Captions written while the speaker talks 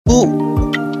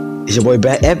Ooh, it's your boy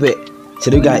BagEpic.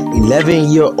 Today we got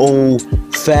 11-year-old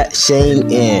fat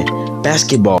Shane in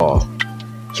basketball.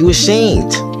 He was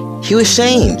shamed. He was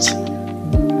shamed.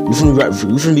 We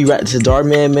finna be right to Dhar,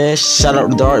 man. Shout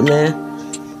out to Dhar, man.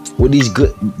 With these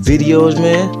good videos,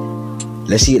 man.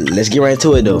 Let's get right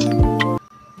into it though.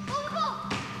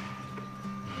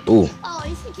 Ooh. Oh,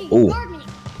 you think you can guard me?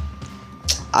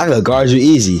 I can guard you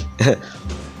easy.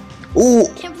 Ooh.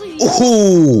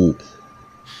 Ooh.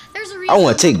 I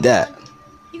want to take that.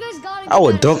 You guys got it. I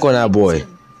would dunk on that boy.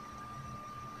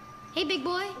 Hey, big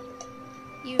boy.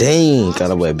 Dang,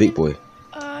 got away, big boy.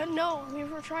 No, I'm here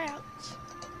for tryouts.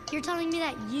 You're telling me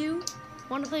that you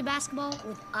want to play basketball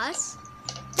with us?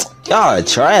 Y'all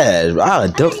trash. I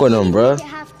would dunk on them, bro. Get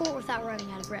half court without running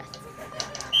out of breath.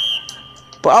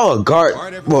 But I would guard.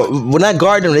 Well, when I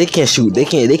guard them, they can't shoot. They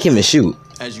can't even shoot.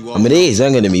 I mean, they is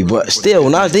younger than me, but still,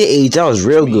 when I was their age, I was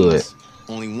real good.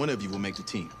 Only one of you will make the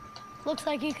team. Looks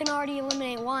like you can already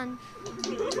eliminate one.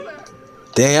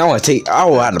 Dang, I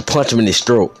would have to punch him in his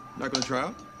throat. Not gonna try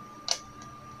out?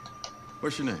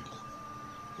 What's your name?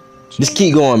 Just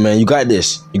keep going, man. You got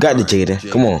this. You got this,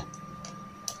 Jaden. Come on.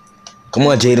 Come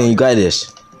on, Jaden. You got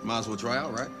this. Might as well try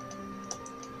out, right?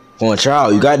 Come on, try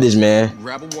out. You got this, man.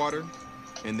 Grab a water,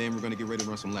 and then we're gonna get ready to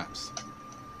run some laps.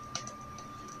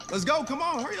 Let's go. Come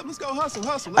on, hurry up. Let's go.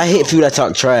 Hustle. I hate people that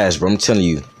talk trash, bro. I'm telling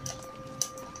you.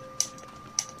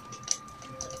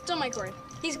 Don't mind Corey.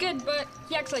 He's good, but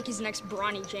he acts like he's the next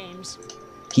Bronny James.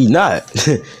 He not.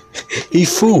 He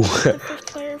fool.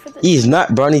 He's not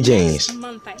Bronny James.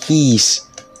 He's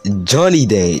Johnny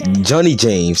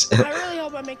James. I really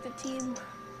hope I make the team.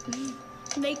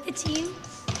 Make the team?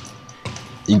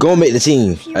 You gonna make the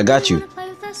team. I got you. Want to play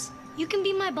with us? You can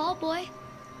be my ball boy.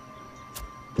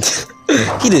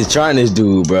 He just trying this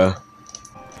dude, bro.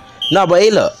 Nah, but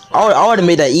hey, look. I would've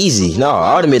made that easy. No,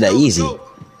 I would've made that easy.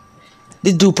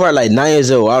 This dude probably like 9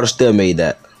 years old. I would've still made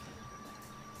that.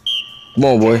 Come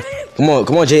on, boy. Come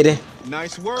on, Jaden.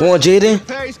 Nice work. Come on, Jaden.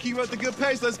 Keep up the good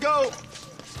pace. Let's go.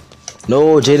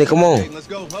 No, Jaden, come on. Let's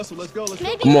go. Hustle. Let's go.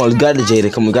 Come on, let's got this,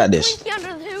 Jaden. Come on, we got this.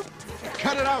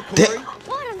 Cut it out, Corey.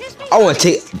 I want to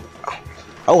take.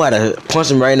 I want to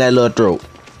punch him right in that little throat.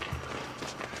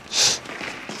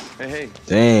 Hey.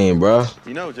 Dang, bro.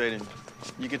 You know, Jaden,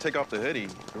 you can take off the hoodie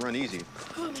and run easy.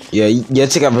 Yeah,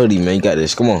 take off the hoodie, man. You got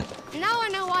this. Come on. Now I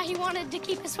know why he wanted to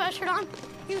keep his sweatshirt on.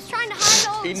 He was trying to hide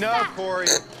all his Enough, fat. Corey.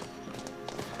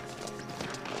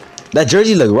 That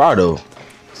jersey look raw though.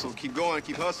 So keep going.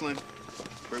 Keep hustling.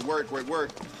 Great work. Come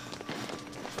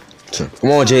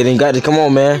on, Jaden. You got this. Come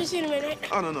on, man. Just in a minute.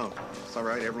 Oh, no. It's all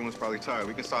right. Everyone's probably tired.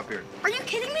 We can stop here. Are you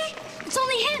kidding me? It's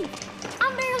only him.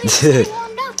 I'm barely getting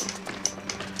warmed up.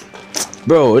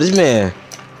 Bro, this man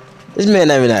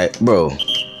not even like, bro. All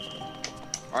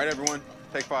right, everyone.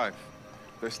 Take 5.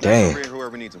 There's snacks over here,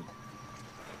 whoever needs them.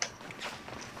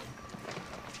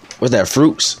 What's that,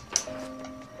 fruits?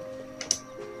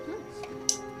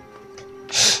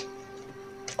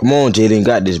 Come on, Jaden, you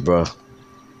got this, bro.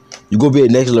 You go be the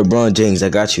next LeBron James. I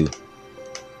got you.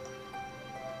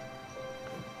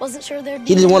 Wasn't sure there'd be.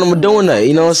 He just want him a donut.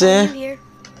 You know what I'm saying?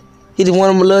 He just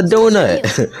want him a little donut.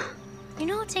 You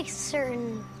know it takes a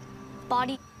certain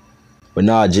body. But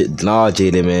nah,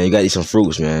 Jaden, man, you gotta eat some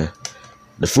fruits, man.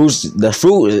 The fruit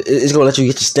is gonna let you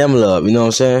get your stamina up. You know what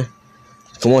I'm saying?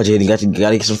 Come on, Jaden, you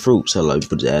gotta get some fruits. Hold up, you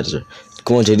put the answer.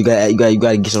 Come on, Jaden, you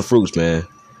gotta get some fruits, man.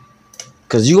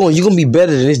 Cause you gonna be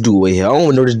better than this dude right here. I don't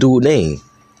even know this dude's name.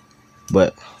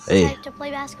 But hey. Like to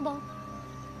play basketball?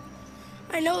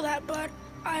 I know that, but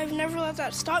I've never let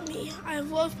that stop me.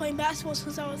 I've loved playing basketball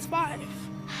since I was 5.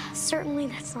 Certainly,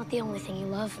 that's not the only thing you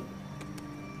love.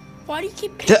 Why do you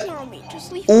keep picking on me?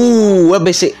 Just leave me. Ooh, what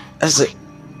they say? That's it,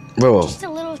 bro. Just a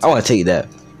little. I want to take that.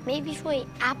 Maybe if we ate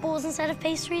apples instead of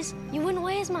pastries, you wouldn't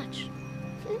weigh as much.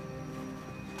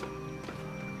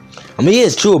 I mean,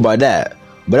 it's true about that,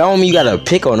 but I don't mean you gotta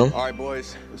pick on them. All right,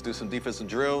 boys. Let's do some defensive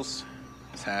drills.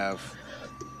 Let's have.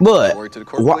 But Corey to the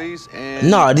court, please. And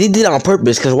no, they did it on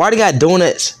purpose. Cause why they got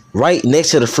donuts right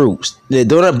next to the fruits? The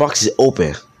donut box is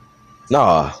open.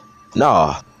 Nah.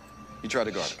 You try to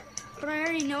guard it. But I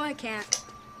already know I can't.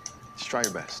 Just try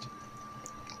your best.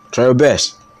 Try your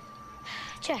best.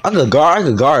 Check. I could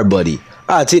guard, buddy.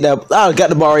 I'll take that. I got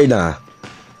the ball right now.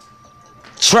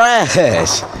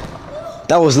 Trash.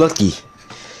 That was lucky.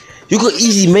 You could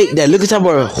easily make that. Look at how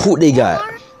much hoop they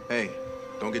got. Hey,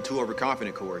 don't get too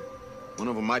overconfident, Corey. One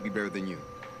of them might be better than you.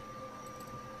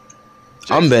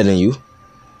 I'm better than you.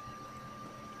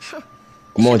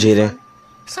 Come on, Jaden.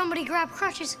 Somebody grab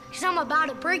crutches, because I'm about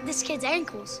to break this kid's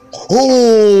ankles.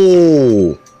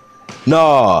 Oh!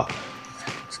 Nah.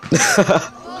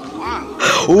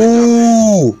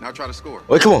 Ooh. Now try to score.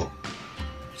 Wait, come on.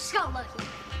 Just got lucky.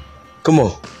 Come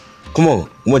on. Come on.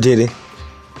 Come on, Jaden.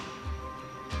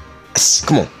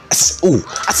 Come on. Ooh.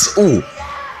 Ooh.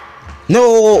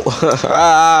 No.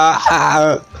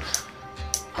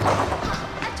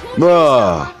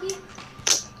 Bruh.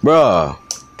 Bruh.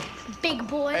 Big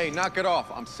boy. Hey, knock it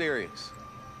off. I'm serious.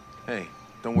 Hey,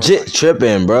 don't worry. Jit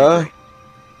tripping, bruh.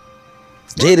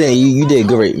 Jaden, you did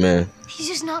great, man. He's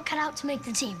just not cut out to make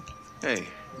the team. Hey,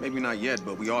 maybe not yet,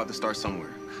 but we all have to start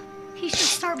somewhere. He should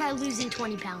start by losing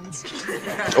 20 pounds.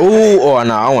 Ooh, oh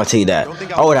no, I want to take that.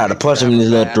 I would have to punch him in his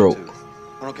little throat.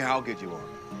 I don't care how good you are.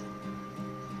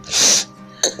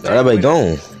 That boy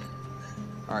gone.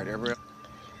 All right, everybody.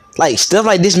 Like stuff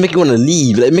like this make you want to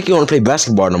leave. Like make you want to play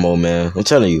basketball no more, man. I'm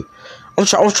telling you. I'm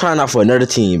trying out for another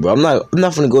team, bro. I'm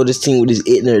not gonna go to this team with this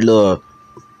ignorant little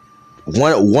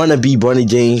wannabe Bronny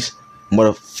James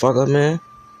motherfucker, man.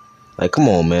 Like, come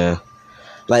on, man.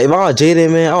 Like, if I was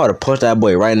Jaden, man, I would have punched that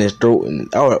boy right in his throat,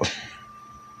 and I would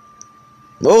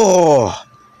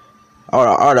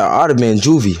have been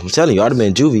juvie. I'm telling you, I'd have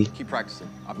been juvie. Keep practicing.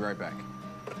 I'll be right back.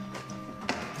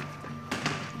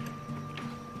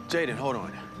 Jaden, hold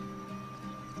on.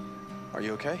 Are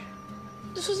you okay?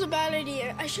 This was a bad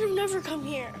idea. I should have never come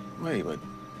here. Wait, but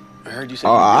I heard you say.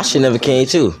 Oh, I should never came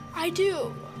too. I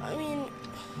do. I mean,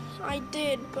 I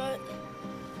did, but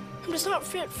I'm just not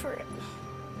fit for it.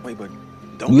 Wait, but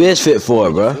don't. You is fit for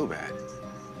it, bro. Feel bad.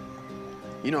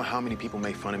 You know how many people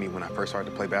made fun of me when I first started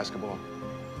to play basketball?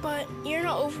 But you're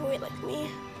not overweight like me.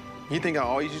 You think I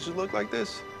always used to look like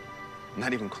this?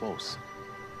 Not even close.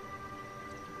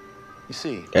 You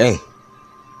see, Hey,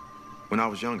 when I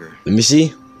was younger, let me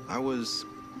see. I was,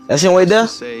 That's him right there.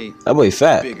 let's say, That boy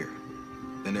fat. bigger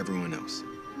than everyone else.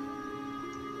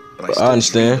 But I still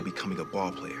understand. dreamed of becoming a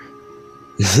ball player.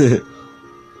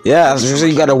 Yeah, so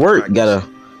you gotta work. You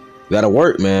gotta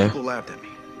work, man. People laughed at me.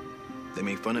 They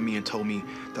made fun of me and told me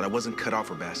that I wasn't cut out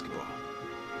for basketball.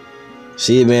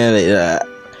 See, man.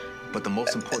 But the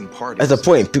most important part That's is the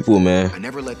point, people, man. I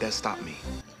never let that stop me.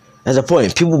 That's the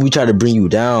point. People be trying to bring you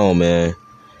down, man.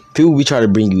 People be trying to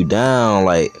bring you down,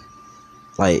 like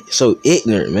so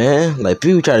ignorant, man. Like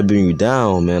people try to bring you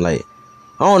down, man. Like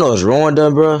I don't know what's wrong with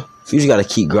them, bro. You just gotta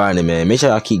keep grinding, man. Make sure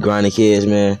y'all keep grinding, kids,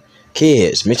 man.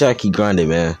 Kids, make sure y'all keep grinding,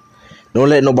 man. Don't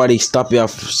let nobody stop y'all.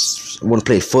 Want to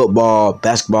play football,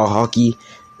 basketball, hockey,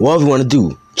 whatever you want to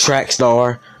do. Track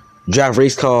star, drive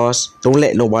race cars. Don't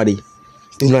let nobody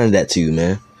do none of that to you,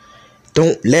 man.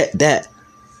 Don't let that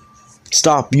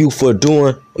stop you for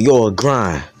doing your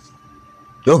grind.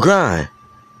 Your grind.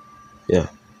 Yeah.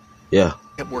 Yeah.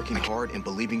 I kept working hard and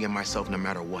believing in myself no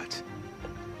matter what.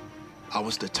 I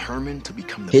was determined to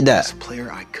become the best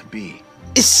player I could be.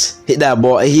 Hit that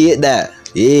ball. He hit that.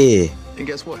 Yeah. And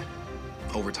guess what?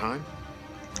 Over time,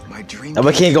 my dream.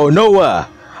 But can't go nowhere.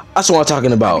 That's what I'm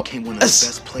talking about. I became one of the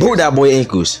best players. Broke that boy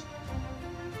ankles.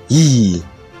 Yee.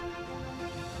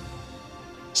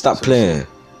 Stop playing.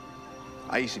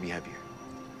 I used to be heavier,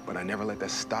 but I never let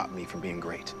that stop me from being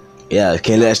great. Yeah,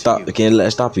 can't let it stop. Can't let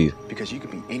it stop you. Because you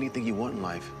can be anything you want in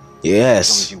life. Yes. As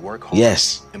long as you work hard.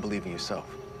 Yes. And believe in yourself.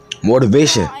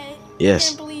 Motivation. I Yes.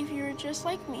 can't believe you're just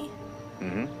like me.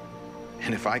 Mm-hmm.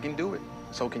 And if I can do it,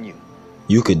 so can you.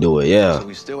 You could do it. Yeah. So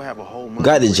we still have a whole month.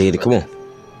 Got it, Jada. Come on.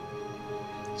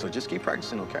 So just keep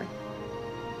practicing, okay?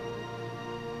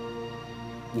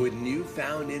 With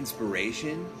newfound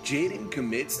inspiration, Jaden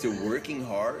commits to working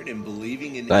hard and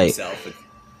believing in Like- himself.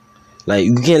 Like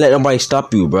you can't let nobody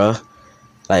stop you, bro.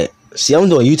 Like, see, I'm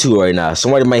doing YouTube right now.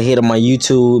 Somebody might hate on my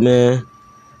YouTube, man.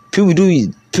 People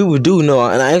do know,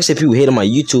 and I ain't say people hate on my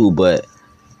YouTube, but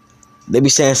they be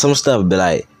saying some stuff. But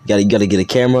like, you gotta get a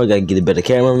camera, gotta get a better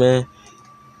camera, man.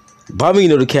 Bobby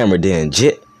know the camera then,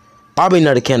 Jit. Bobby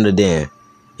know the camera then.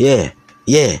 Yeah.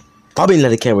 Bobby know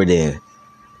the camera then.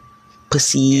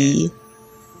 Pussy.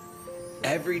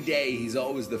 Every day, he's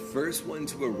always the first one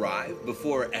to arrive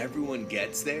before everyone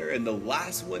gets there and the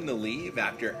last one to leave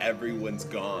after everyone's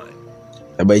gone.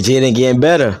 That boy Jaden getting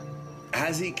better.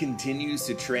 As he continues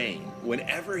to train,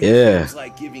 whenever he Yeah. feels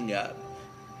like giving up,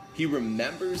 he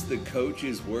remembers the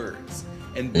coach's words.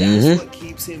 And that's what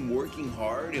keeps him working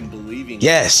hard and believing in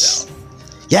Yes.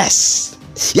 himself.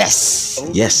 Yes.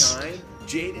 Over Yes. time,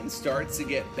 Jaden starts to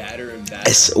get better and better.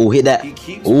 Yes. Oh, hit that. He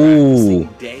keeps Ooh. practicing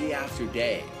day after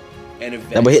day. And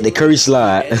That boy hit the Curry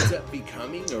slide. ends up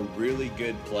becoming a really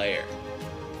good player.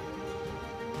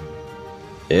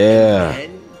 Yeah.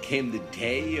 Then came the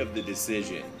day of the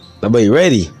decision. That boy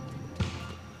ready.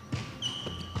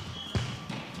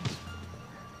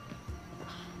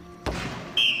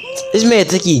 This man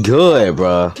think he good,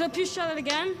 bro. Can I please try that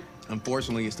again?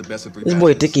 Unfortunately, it's the best of three. This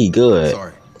boy passes. think he good.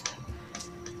 Sorry.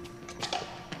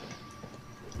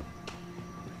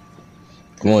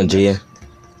 Come on, Jaden.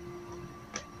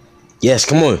 Yes,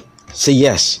 come on. Say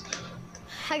yes.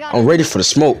 I'm ready for the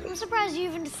smoke. I'm surprised you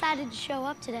even decided to show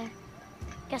up today.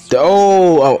 Guess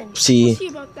see. See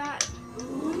about that.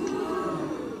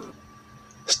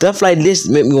 Stuff like this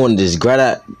make me want to just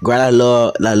grab that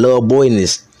little boy and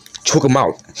just choke him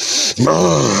out.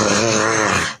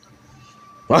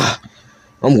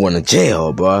 I'm going to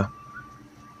jail, bro.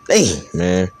 Dang,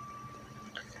 man.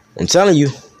 I'm telling you,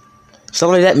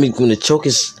 stuff like that make me want to choke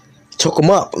him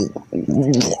up.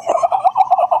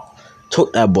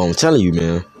 Choke that boy. I'm telling you,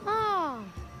 man. Oh,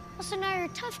 so now you're a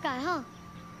tough guy, huh?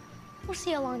 We'll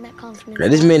see how long that confidence. Bro,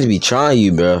 this man be trying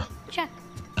you, bro. Check.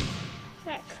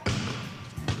 Check.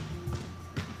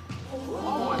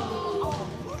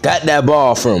 Got that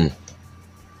ball from him.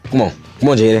 Come on,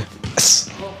 Jaden.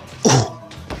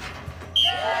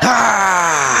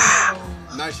 Ah!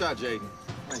 Nice shot, Jaden.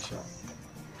 Nice shot.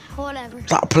 Whatever.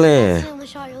 Stop playing. That's the only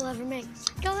shot you'll ever make.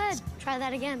 Go ahead, try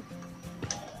that again.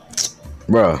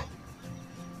 Bro.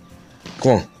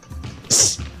 Come on.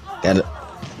 Got it.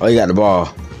 Oh, you got the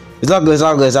ball. It's all good, it's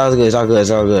all good, it's all good, it's all good,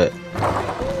 it's all good.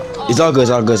 It's all good,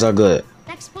 it's all good, it's all good.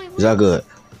 Next point. It's all good.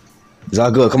 It's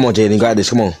all good. Come on, Jaden, got this.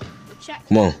 Come on. Check.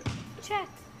 Come on. Check.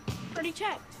 Pretty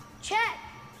check. Check.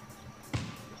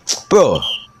 Bro.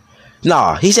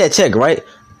 Nah, he said check, right?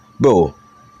 Bro.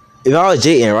 If I was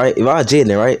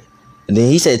Jaden, right? And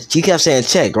then he kept saying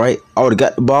check, right? I would have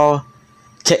got the ball,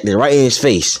 checked it right in his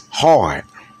face. Hard.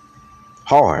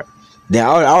 Then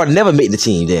I would never make the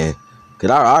team then. Cause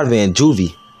I would have been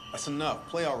juvie. That's enough.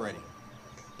 Play already.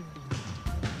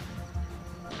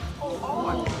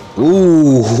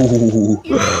 Ooh.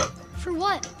 For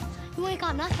what? You ain't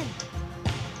got nothing.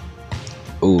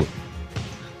 Ooh.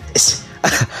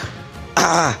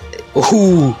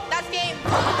 Ooh. That's game.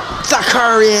 Stop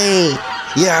Curry.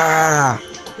 Yeah.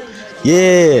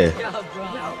 Yeah.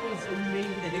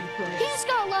 He just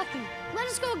got lucky. Let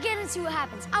us go get and see what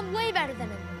happens. I'm way better than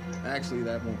him. Actually,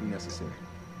 that won't be necessary.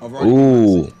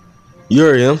 Ooh. You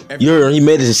heard him. You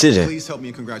made a decision. Please help me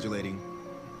in congratulating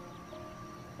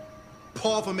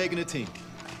Paul for making the team.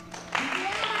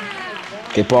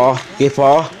 Get Paul.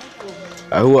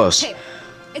 Who else? Hey,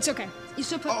 it's okay. You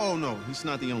still put. Oh no, he's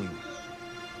not the only one.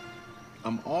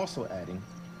 I'm also adding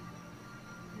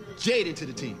Jaden to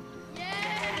the team.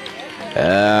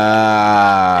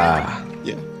 Ah.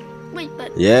 Yeah. Wait,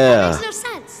 but Yeah. that makes no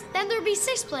sense. Then there'd be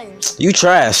 6 players. You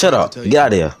trash. Shut up. Get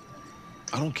out of here.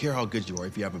 I don't care how good you are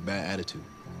if you have a bad attitude.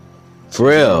 For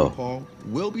real. Paul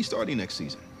will be starting next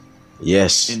season,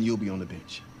 Yes. and you'll be on the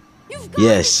bench. You've got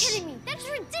Yes. to be kidding me. That's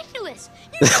ridiculous.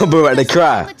 I'm about to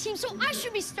cry. On the team, so I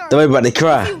should be starting. Don't worry about to If you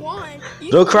cry. want.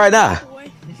 You Don't can cry be now. a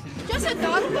boy. Just a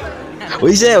thought though.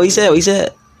 What he said?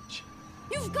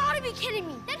 You've got to be kidding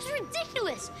me. That's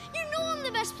ridiculous. You know I'm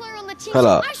the best player on the team, Hold so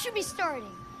up. I should be starting.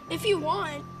 If you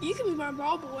want, you can be my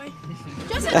ball boy.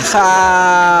 Just a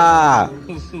Ah.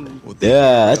 Well,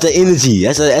 Yeah, that's the energy.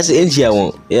 That's the energy I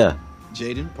want. Yeah.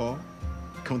 Jaden, Paul,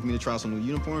 come with me to try some new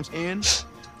uniforms and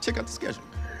check out the schedule.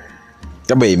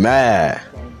 That be mad.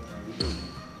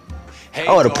 Hey,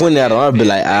 I would've pointed at him. I'd be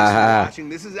like, thanks for ah. watching.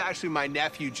 This is actually my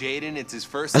nephew Jaden. It's his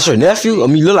first. That's time your nephew? watching. I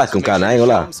mean, you look like So him make kinda, I sure ain't to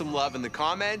gonna show lie. him some love in the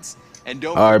comments, and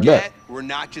don't All right, forget, bet. we're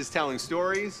not just telling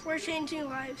stories. We're changing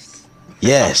lives. I'll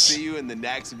Yes. see you in the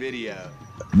next video.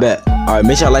 Bet. Alright,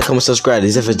 make sure you like, comment, subscribe.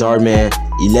 This is Dhar, man.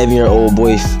 11-year-old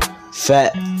boy,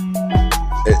 fat.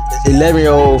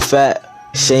 11-year-old fat.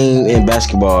 Shame in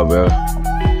basketball, bro.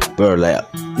 Bro, like,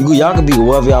 y'all can be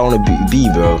whatever y'all want to be,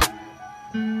 bro.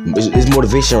 It's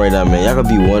motivation right now, man. Y'all can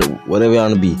be whatever y'all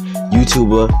want to be.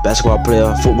 YouTuber, basketball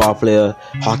player, football player,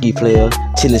 hockey player,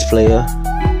 tennis player,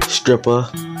 stripper,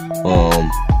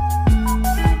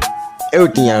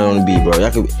 everything y'all want to be, bro.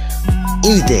 Y'all can be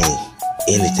anything,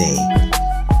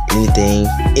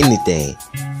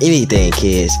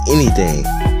 kids, anything.